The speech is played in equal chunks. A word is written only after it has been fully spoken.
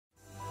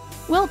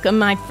Welcome,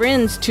 my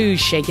friends, to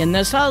Shaking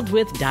the Salt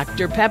with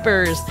Dr.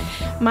 Peppers.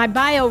 My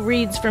bio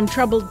reads from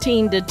troubled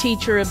teen to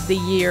teacher of the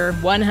year,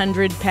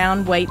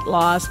 100-pound weight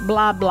loss,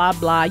 blah, blah,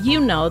 blah. You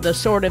know, the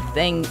sort of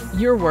thing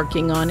you're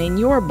working on in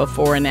your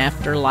before and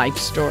after life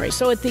story.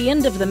 So at the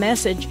end of the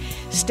message,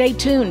 stay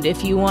tuned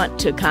if you want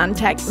to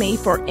contact me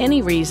for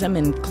any reason,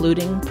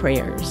 including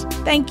prayers.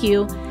 Thank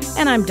you.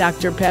 And I'm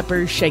Dr.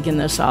 Peppers, Shaking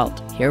the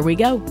Salt. Here we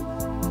go.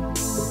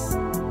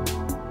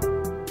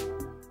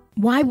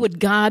 Why would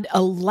God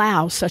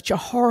allow such a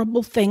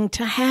horrible thing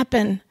to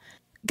happen?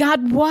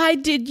 God, why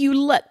did you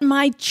let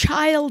my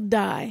child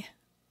die?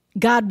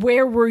 God,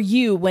 where were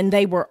you when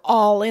they were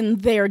all in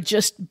there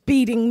just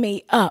beating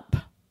me up?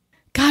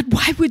 God,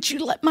 why would you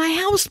let my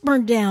house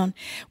burn down?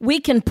 We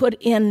can put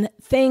in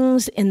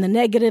things in the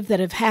negative that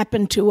have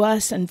happened to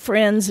us and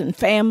friends and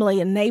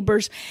family and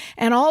neighbors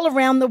and all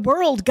around the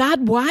world.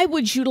 God, why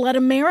would you let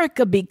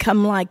America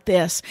become like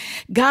this?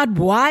 God,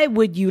 why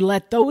would you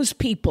let those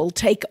people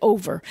take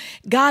over?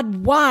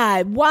 God,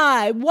 why?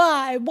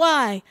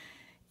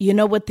 You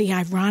know what the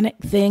ironic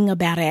thing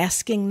about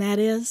asking that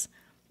is?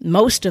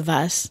 Most of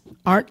us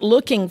aren't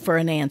looking for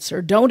an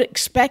answer, don't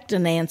expect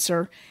an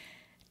answer,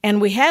 and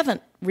we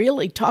haven't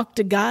really talked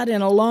to God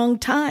in a long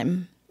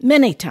time,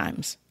 many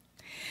times.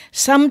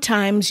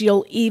 Sometimes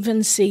you'll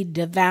even see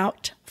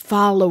devout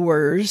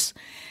followers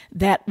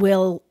that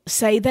will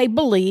say they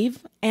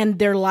believe, and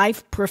their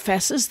life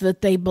professes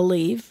that they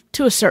believe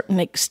to a certain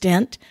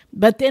extent,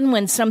 but then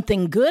when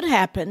something good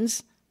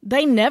happens,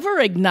 they never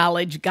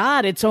acknowledge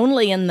God. It's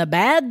only in the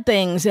bad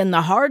things, in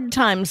the hard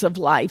times of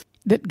life,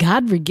 that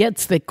God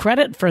gets the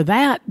credit for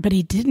that, but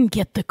he didn't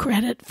get the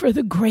credit for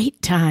the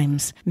great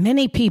times.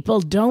 Many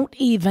people don't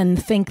even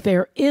think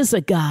there is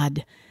a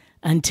God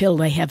until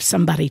they have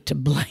somebody to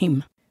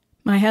blame.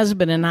 My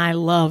husband and I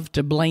love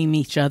to blame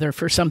each other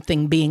for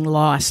something being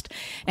lost,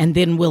 and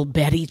then we'll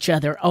bet each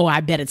other, oh,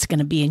 I bet it's going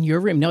to be in your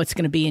room. No, it's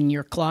going to be in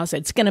your closet.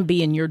 It's going to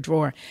be in your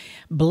drawer.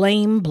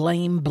 Blame,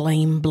 blame,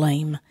 blame,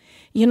 blame.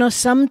 You know,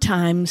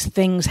 sometimes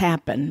things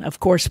happen. Of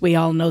course, we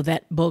all know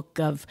that book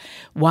of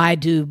why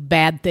do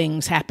bad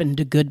things happen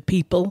to good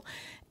people?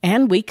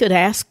 And we could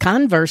ask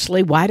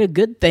conversely, why do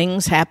good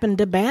things happen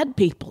to bad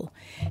people?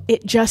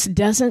 It just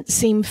doesn't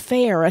seem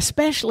fair,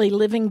 especially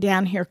living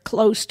down here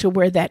close to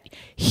where that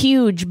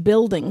huge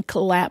building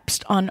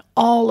collapsed on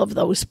all of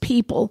those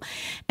people.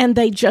 And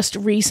they just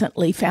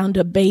recently found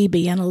a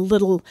baby and a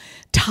little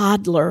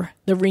toddler,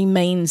 the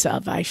remains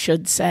of, I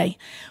should say.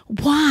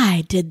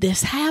 Why did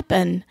this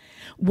happen?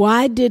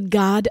 Why did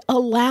God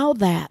allow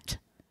that?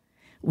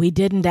 We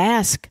didn't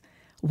ask,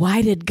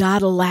 why did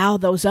God allow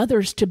those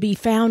others to be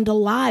found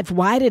alive?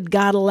 Why did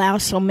God allow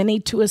so many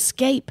to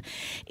escape?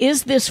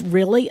 Is this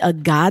really a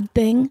God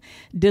thing?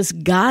 Does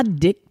God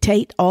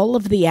dictate all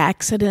of the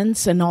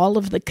accidents and all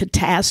of the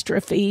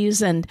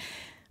catastrophes? And,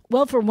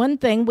 well, for one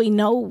thing, we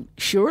know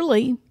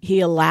surely he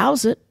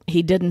allows it.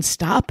 He didn't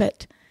stop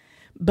it.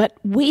 But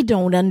we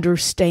don't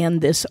understand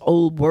this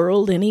old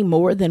world any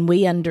more than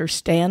we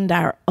understand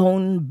our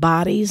own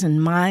bodies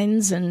and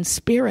minds and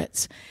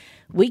spirits.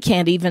 We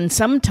can't even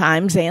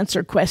sometimes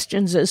answer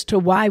questions as to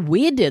why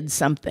we did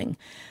something,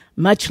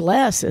 much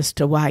less as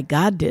to why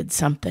God did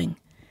something.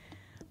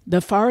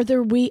 The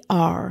farther we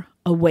are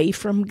away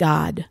from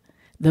God,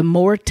 the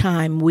more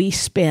time we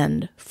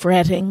spend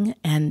fretting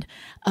and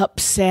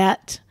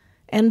upset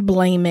and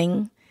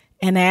blaming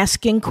and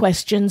asking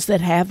questions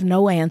that have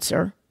no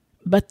answer.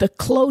 But the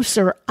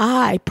closer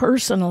I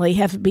personally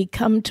have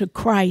become to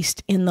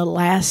Christ in the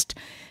last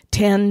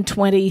 10,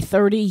 20,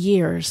 30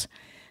 years,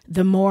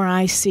 the more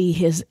I see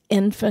his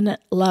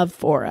infinite love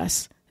for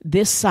us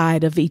this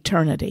side of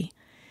eternity.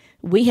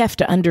 We have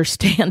to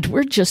understand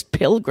we're just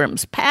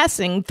pilgrims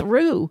passing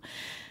through.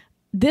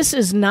 This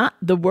is not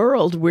the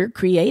world we're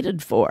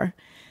created for.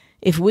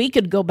 If we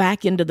could go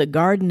back into the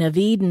Garden of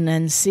Eden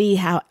and see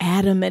how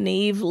Adam and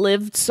Eve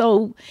lived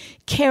so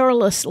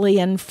carelessly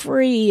and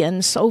free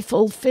and so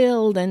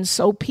fulfilled and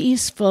so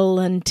peaceful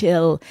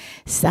until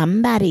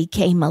somebody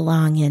came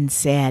along and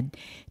said,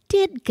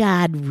 "Did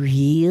God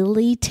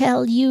really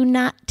tell you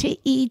not to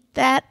eat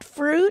that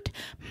fruit?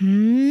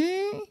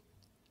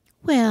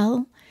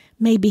 Well,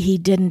 maybe he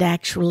didn't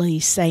actually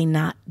say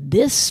not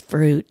this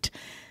fruit,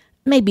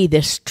 maybe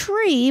this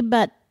tree,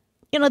 but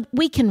you know,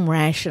 we can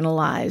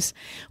rationalize.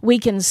 We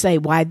can say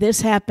why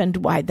this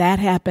happened, why that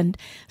happened.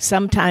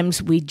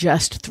 Sometimes we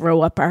just throw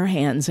up our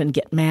hands and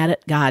get mad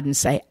at God and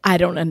say, I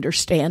don't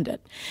understand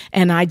it,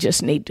 and I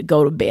just need to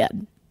go to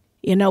bed.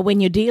 You know,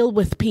 when you deal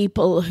with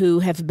people who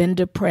have been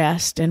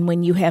depressed, and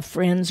when you have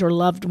friends or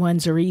loved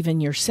ones or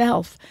even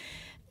yourself,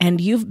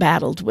 and you've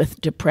battled with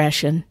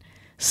depression,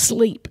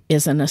 sleep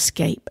is an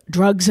escape.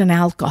 Drugs and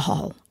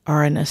alcohol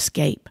are an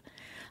escape.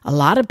 A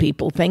lot of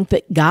people think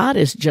that God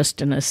is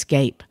just an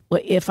escape.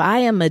 Well, if I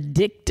am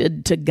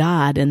addicted to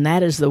God, and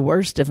that is the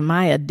worst of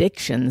my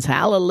addictions,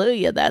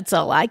 hallelujah, that's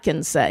all I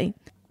can say.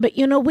 But,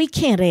 you know, we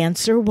can't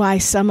answer why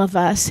some of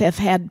us have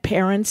had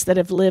parents that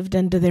have lived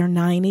into their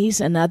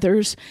 90s and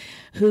others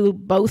who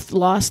both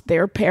lost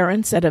their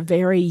parents at a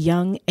very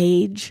young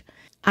age.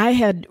 I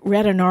had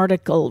read an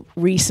article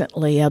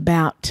recently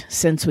about,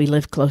 since we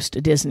live close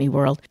to Disney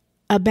World,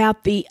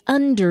 about the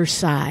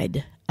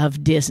underside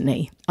of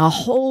Disney, a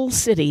whole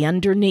city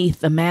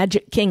underneath the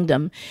Magic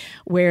Kingdom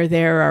where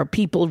there are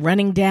people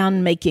running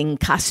down making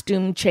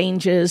costume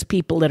changes,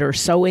 people that are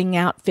sewing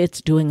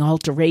outfits, doing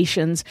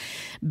alterations,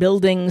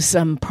 building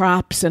some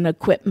props and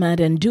equipment,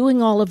 and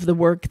doing all of the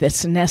work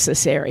that's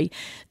necessary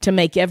to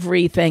make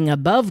everything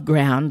above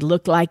ground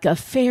look like a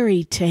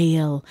fairy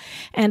tale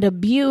and a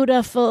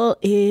beautiful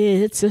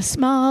 "It's a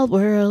Small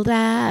World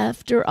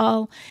After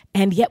All."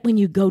 And yet when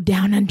you go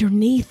down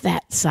underneath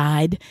that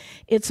side,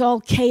 it's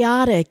all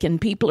chaotic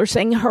and people are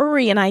saying,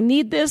 "Hurry, and I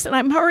need this, and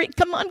I'm hurry,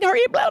 come on,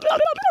 hurry, blah, blah, blah,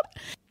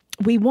 blah."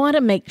 We want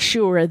to make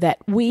sure that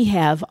we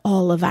have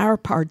all of our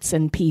parts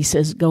and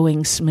pieces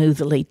going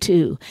smoothly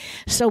too.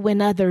 So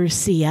when others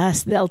see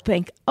us, they'll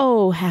think,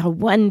 "Oh, how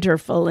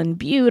wonderful and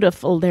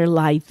beautiful their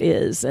life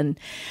is." And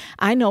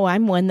I know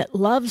I'm one that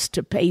loves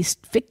to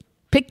paste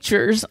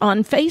pictures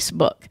on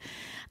Facebook.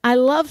 I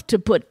love to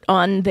put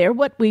on there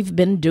what we've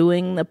been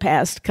doing the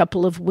past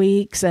couple of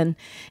weeks, and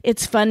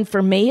it's fun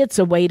for me. It's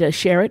a way to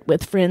share it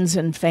with friends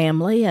and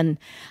family, and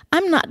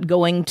I'm not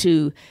going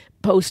to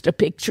post a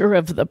picture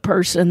of the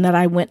person that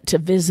I went to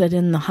visit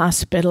in the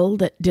hospital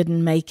that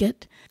didn't make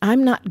it.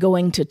 I'm not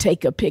going to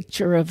take a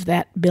picture of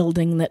that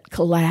building that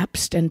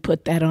collapsed and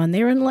put that on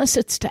there unless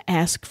it's to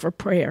ask for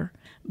prayer.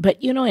 But,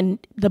 in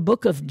the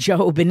book of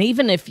Job, and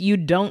even if you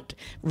don't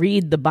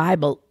read the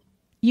Bible,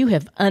 you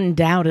have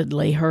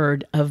undoubtedly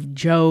heard of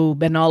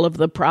Job and all of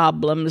the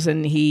problems,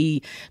 and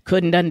he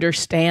couldn't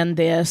understand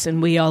this,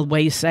 and we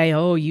always say,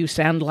 "Oh, you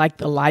sound like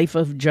the life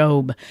of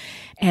Job."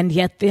 And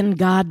yet then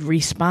God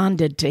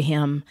responded to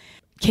him,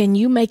 "Can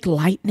you make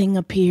lightning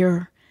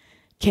appear?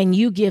 Can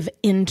you give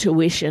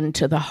intuition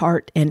to the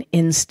heart and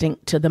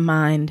instinct to the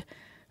mind?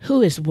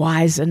 Who is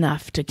wise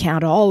enough to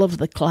count all of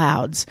the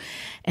clouds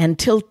and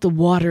tilt the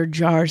water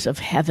jars of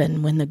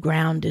heaven when the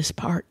ground is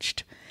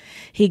parched?"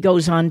 He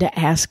goes on to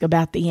ask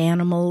about the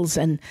animals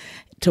and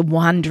to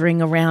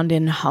wandering around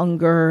in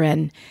hunger.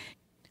 And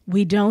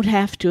we don't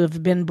have to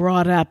have been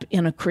brought up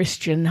in a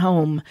Christian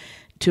home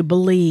to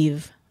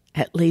believe,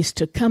 at least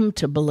to come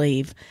to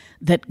believe,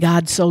 that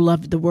God so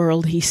loved the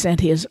world, he sent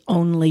his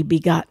only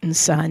begotten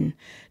Son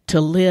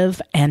to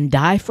live and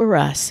die for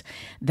us,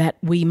 that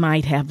we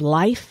might have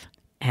life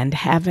and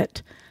have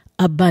it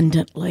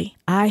abundantly.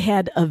 I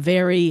had a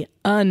very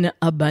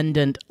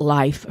unabundant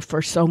life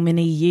for so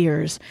many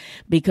years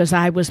because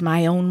I was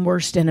my own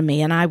worst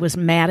enemy, and I was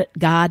mad at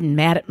God and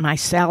mad at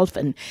myself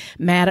and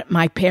mad at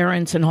my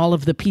parents and all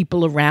of the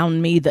people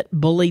around me that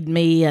bullied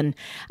me, and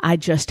I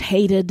just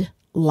hated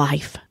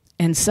life.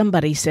 And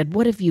somebody said,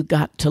 "What have you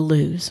got to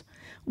lose?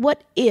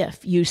 What if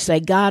you say,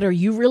 'God, are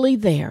you really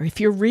there?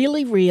 If you're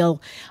really real,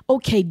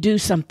 okay, do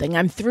something.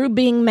 I'm through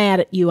being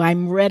mad at you.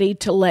 I'm ready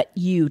to let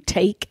you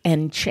take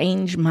and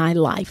change my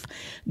life.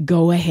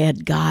 Go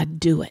ahead, God,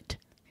 do it.'"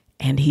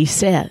 And he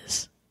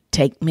says,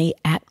 "Take me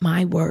at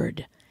my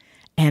word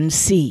and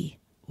see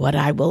what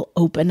I will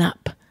open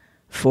up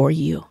for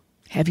you."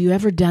 Have you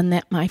ever done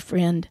that, my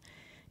friend?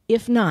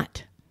 If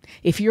not,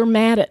 if you're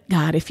mad at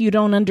God, if you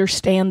don't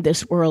understand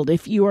this world,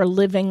 if you are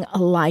living a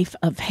life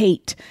of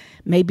hate,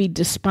 maybe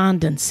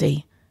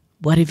despondency,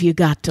 what have you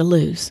got to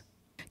lose?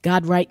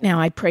 God, right now,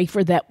 I pray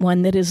for that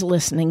one that is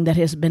listening, that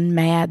has been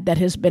mad, that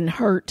has been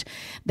hurt,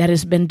 that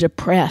has been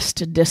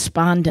depressed,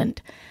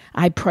 despondent.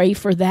 I pray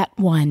for that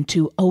one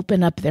to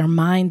open up their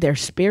mind, their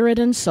spirit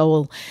and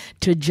soul,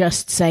 to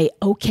just say,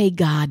 "Okay,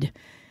 God,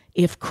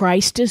 if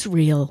Christ is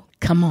real,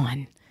 come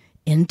on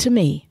into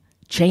me,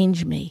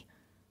 change me,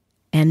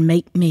 and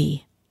make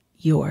me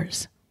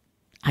yours."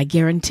 I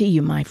guarantee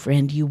you, my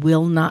friend, you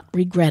will not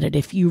regret it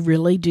if you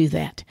really do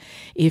that.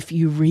 If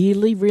you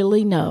really,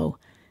 really know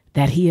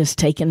that he has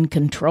taken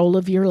control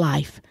of your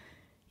life,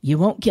 you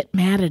won't get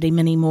mad at him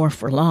anymore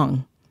for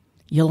long.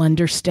 You'll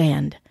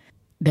understand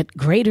that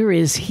greater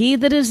is he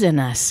that is in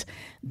us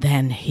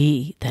than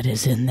he that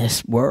is in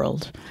this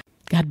world.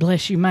 God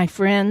bless you, my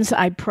friends.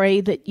 I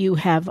pray that you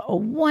have a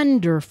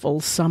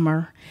wonderful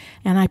summer,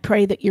 and I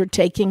pray that you're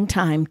taking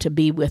time to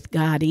be with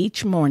God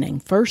each morning,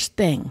 first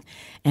thing,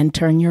 and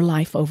turn your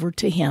life over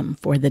to him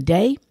for the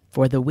day,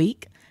 for the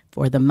week,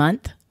 for the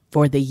month,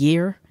 for the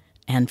year,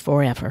 and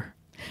forever.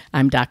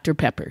 I'm Dr.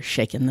 Pepper,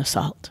 shaking the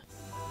salt.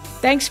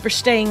 Thanks for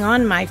staying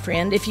on, my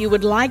friend. If you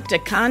would like to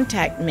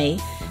contact me,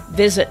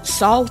 visit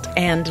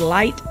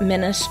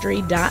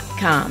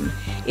saltandlightministry.com.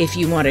 If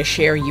you want to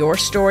share your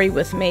story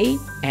with me,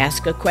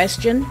 ask a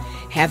question,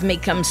 have me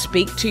come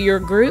speak to your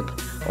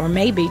group, or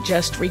maybe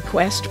just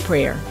request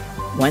prayer.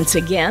 Once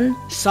again,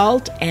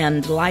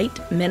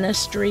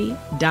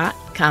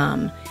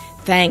 saltandlightministry.com.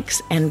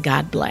 Thanks, and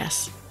God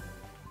bless.